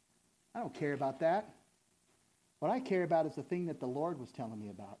 I don't care about that. What I care about is the thing that the Lord was telling me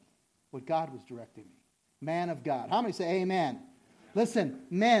about, what God was directing me. Man of God. How many say amen? Listen,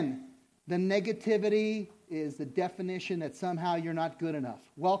 men, the negativity is the definition that somehow you're not good enough.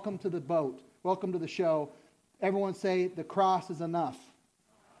 Welcome to the boat. Welcome to the show. Everyone say, the cross is enough.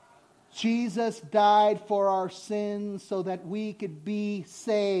 Jesus died for our sins so that we could be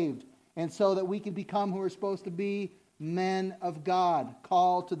saved and so that we could become who we're supposed to be, men of God,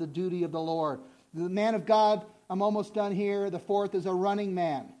 called to the duty of the Lord. The man of God, I'm almost done here. The fourth is a running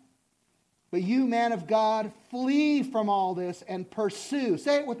man. But you, man of God, flee from all this and pursue.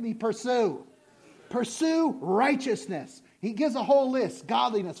 Say it with me, pursue. Pursue righteousness. He gives a whole list.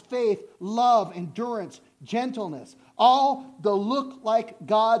 Godliness, faith, love, endurance, gentleness. All the look like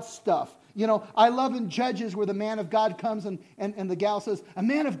God stuff. I love in Judges where the man of God comes and the gal says, a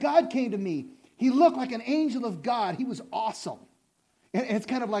man of God came to me. He looked like an angel of God. He was awesome. And it's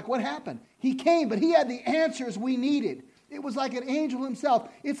kind of like, what happened? He came, but he had the answers we needed. It was like an angel himself.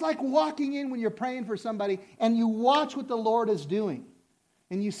 It's like walking in when you're praying for somebody and you watch what the Lord is doing.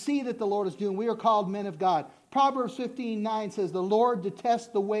 And you see that the Lord is doing. We are called men of God. Proverbs 15:9 says, the Lord detests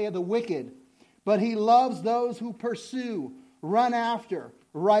the way of the wicked, but He loves those who pursue, run after,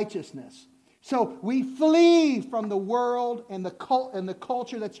 righteousness. So we flee from the world and the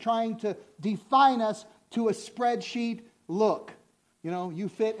culture that's trying to define us to a spreadsheet look. You know, you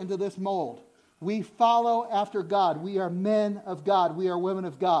fit into this mold. We follow after God. We are men of God. We are women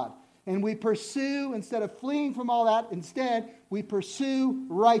of God. And we pursue, instead of fleeing from all that, instead, we pursue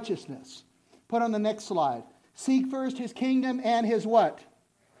righteousness. Put on the next slide. Seek first His kingdom and His what?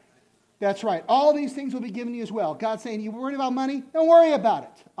 That's right. All these things will be given to you as well. God's saying, you worried about money? Don't worry about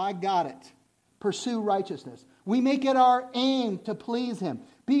it. I got it. Pursue righteousness. We make it our aim to please Him.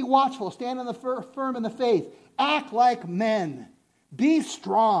 Be watchful. Stand on the firm in the faith. Act like men. Be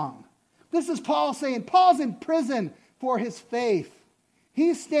strong. This is Paul saying. Paul's in prison for his faith.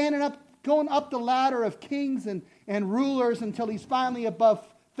 He's standing up, going up the ladder of kings and rulers until he's finally above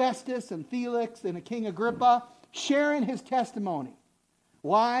Festus and Felix and King Agrippa, sharing his testimony.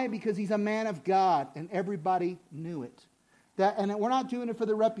 Why? Because he's a man of God, and everybody knew it. And we're not doing it for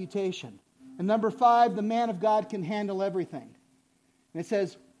the reputation. And number 5, the man of God can handle everything. And it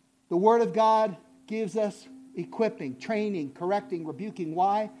says, the Word of God gives us equipping, training, correcting, rebuking.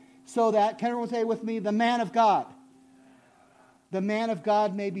 Why? So that, can everyone say with me, the man of God. The man of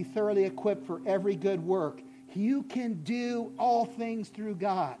God may be thoroughly equipped for every good work. You can do all things through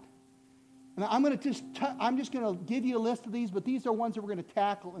God. And I'm just going to give you a list of these, but these are ones that we're going to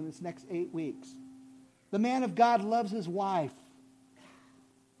tackle in this next 8 weeks. The man of God loves his wife.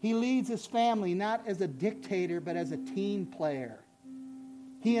 He leads his family not as a dictator, but as a team player.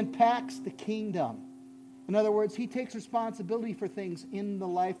 He impacts the kingdom. In other words, he takes responsibility for things in the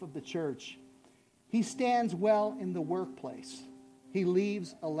life of the church. He stands well in the workplace. He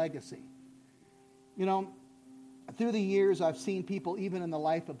leaves a legacy. You know, through the years, I've seen people, even in the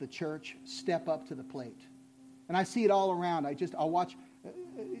life of the church, step up to the plate. And I see it all around. I'll watch.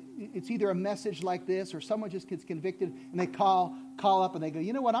 It's either a message like this or someone just gets convicted and they call up and they go,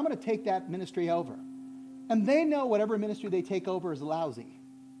 you know what, I'm going to take that ministry over. And they know whatever ministry they take over is lousy.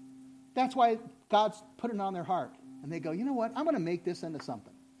 That's why God's put it on their heart. And they go, you know what, I'm going to make this into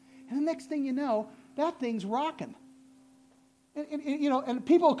something. And the next thing you know, that thing's rocking. And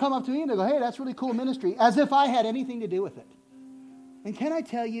people will come up to me and they go, hey, that's really cool ministry, as if I had anything to do with it. And can I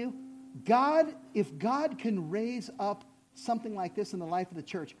tell you, if God can raise up something like this in the life of the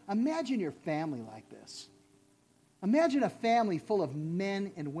church, imagine your family like this. Imagine a family full of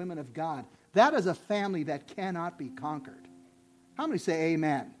men and women of God. That is a family that cannot be conquered. How many say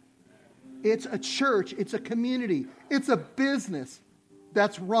amen? It's a church, it's a community, it's a business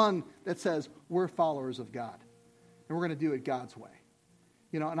that's run that says we're followers of God. And we're going to do it God's way.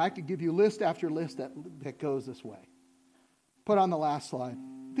 You know, and I could give you list after list that goes this way. Put on the last slide.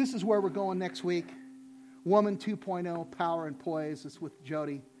 This is where we're going next week. Woman 2.0, Power and Poise. It's with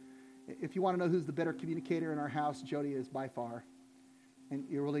Jody. If you want to know who's the better communicator in our house, Jody is by far. And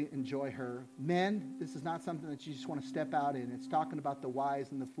you really enjoy her. Men, this is not something that you just want to step out in. It's talking about the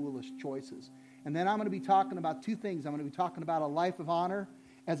wise and the foolish choices. And then I'm going to be talking about 2 things. I'm going to be talking about a life of honor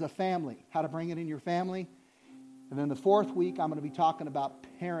as a family, how to bring it in your family. And then the 4th week, I'm going to be talking about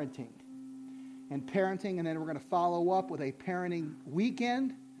parenting. And then we're going to follow up with a parenting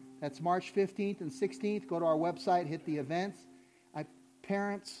weekend. That's March 15th and 16th. Go to our website, hit the events.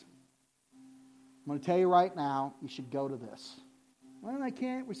 Parents, I'm going to tell you right now, you should go to this. Well, I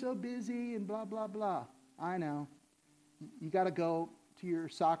can't. We're so busy and blah, blah, blah. I know. You got to go to your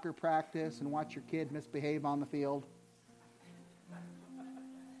soccer practice and watch your kid misbehave on the field.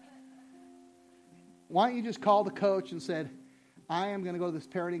 Why don't you just call the coach and said, I am going to go to this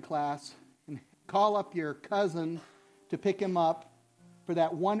parenting class, and call up your cousin to pick him up. For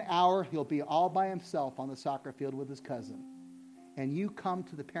that 1 hour, he'll be all by himself on the soccer field with his cousin. And you come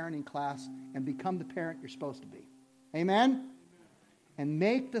to the parenting class and become the parent you're supposed to be. Amen? And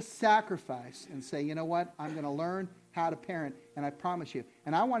make the sacrifice and say, you know what? I'm going to learn how to parent. And I promise you.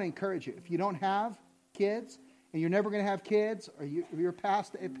 And I want to encourage you. If you don't have kids, and you're never going to have kids, or you're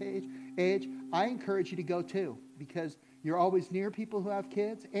past the age, I encourage you to go too. Because you're always near people who have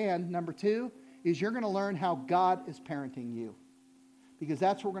kids. And number 2 is you're going to learn how God is parenting you. Because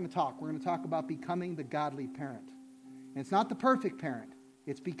that's what we're going to talk. We're going to talk about becoming the godly parent. And it's not the perfect parent.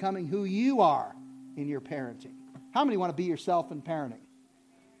 It's becoming who you are in your parenting. How many want to be yourself in parenting?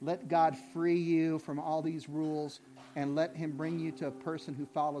 Let God free you from all these rules and let Him bring you to a person who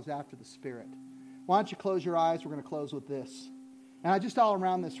follows after the Spirit. Why don't you close your eyes? We're going to close with this. And all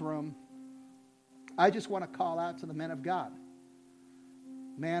around this room, I just want to call out to the men of God.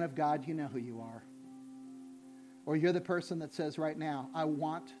 Man of God, you know who you are. Or you're the person that says right now, I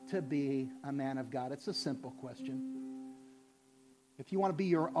want to be a man of God. It's a simple question. If you want to be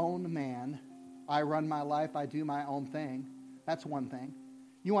your own man, I run my life, I do my own thing. That's one thing.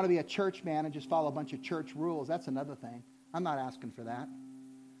 You want to be a church man and just follow a bunch of church rules. That's another thing. I'm not asking for that.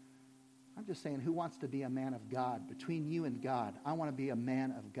 I'm just saying, who wants to be a man of God? Between you and God, I want to be a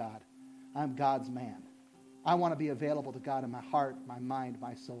man of God. I'm God's man. I want to be available to God in my heart, my mind,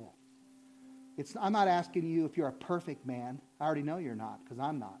 my soul. I'm not asking you if you're a perfect man. I already know you're not, because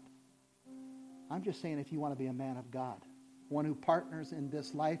I'm not. I'm just saying if you want to be a man of God, one who partners in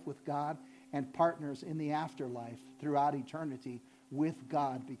this life with God and partners in the afterlife throughout eternity with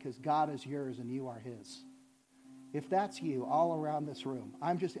God, because God is yours and you are His. If that's you all around this room,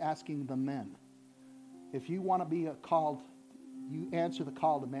 I'm just asking the men. If you want to be called, you answer the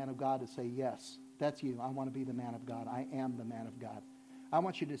call to man of God to say, yes, that's you. I want to be the man of God. I am the man of God. I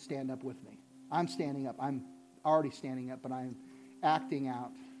want you to stand up with me. I'm standing up. I'm already standing up, but I'm acting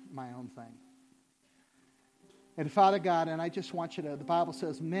out my own thing. And Father God, and I just want you to, the Bible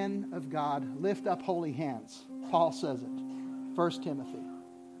says, men of God, lift up holy hands. Paul says it. 1 Timothy.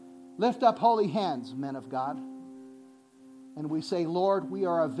 Lift up holy hands, men of God. And we say, Lord, we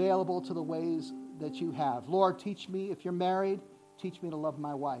are available to the ways that you have. Lord, teach me, if you're married, teach me to love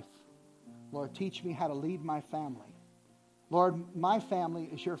my wife. Lord, teach me how to lead my family. Lord, my family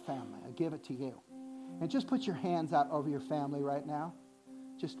is your family. I give it to you. And just put your hands out over your family right now.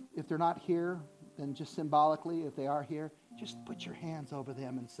 Just, if they're not here, then just symbolically, if they are here, just put your hands over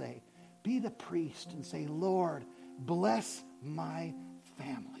them and say, be the priest and say, Lord, bless my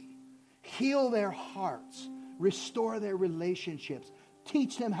family. Heal their hearts. Restore their relationships.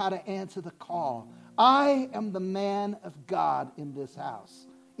 Teach them how to answer the call. I am the man of God in this house,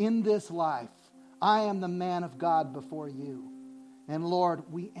 in this life. I am the man of God before you. And Lord,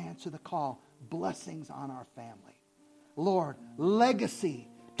 we answer the call. Blessings on our family. Lord, legacy.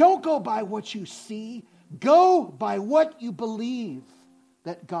 Don't go by what you see. Go by what you believe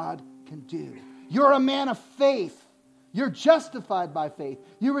that God can do. You're a man of faith. You're justified by faith.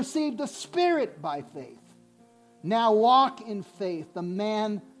 You received the Spirit by faith. Now walk in faith. The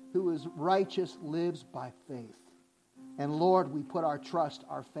man who is righteous lives by faith. And Lord, we put our trust,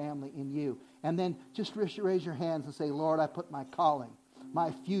 our family in you. And then just raise your hands and say, Lord, I put my calling,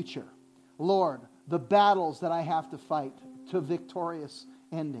 my future. Lord, the battles that I have to fight to victorious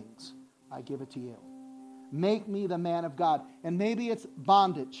endings, I give it to you. Make me the man of God. And maybe it's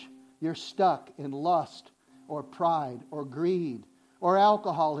bondage. You're stuck in lust or pride or greed or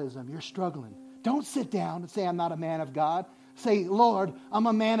alcoholism. You're struggling. Don't sit down and say, I'm not a man of God. Say, Lord, I'm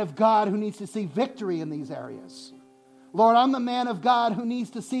a man of God who needs to see victory in these areas. Lord, I'm the man of God who needs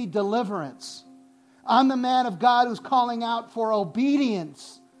to see deliverance. I'm the man of God who's calling out for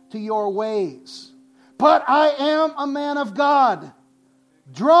obedience to your ways. But I am a man of God.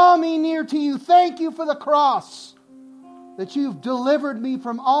 Draw me near to you. Thank you for the cross, that you've delivered me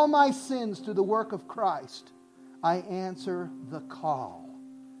from all my sins through the work of Christ. I answer the call.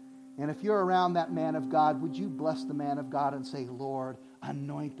 And if you're around that man of God, would you bless the man of God and say, Lord,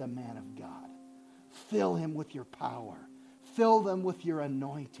 anoint the man of God. Fill him with your power. Fill them with your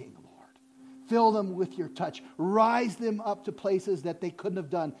anointing, Lord. Fill them with your touch. Rise them up to places that they couldn't have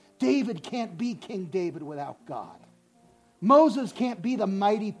done. David can't be King David without God. Moses can't be the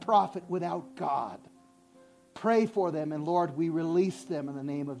mighty prophet without God. Pray for them, and Lord, we release them in the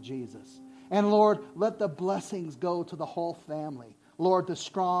name of Jesus. And Lord, let the blessings go to the whole family. Lord, the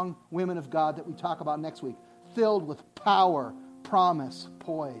strong women of God that we talk about next week, filled with power, promise,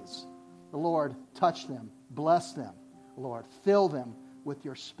 poise. Lord, touch them, bless them, Lord. Fill them with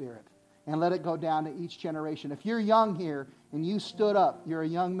your Spirit. And let it go down to each generation. If you're young here and you stood up, you're a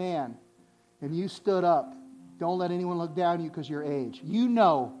young man, and you stood up, don't let anyone look down on you because of your age. You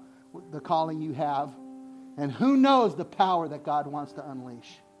know the calling you have, and who knows the power that God wants to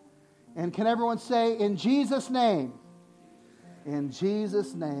unleash. And can everyone say, in Jesus' name? In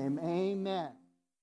Jesus' name, amen.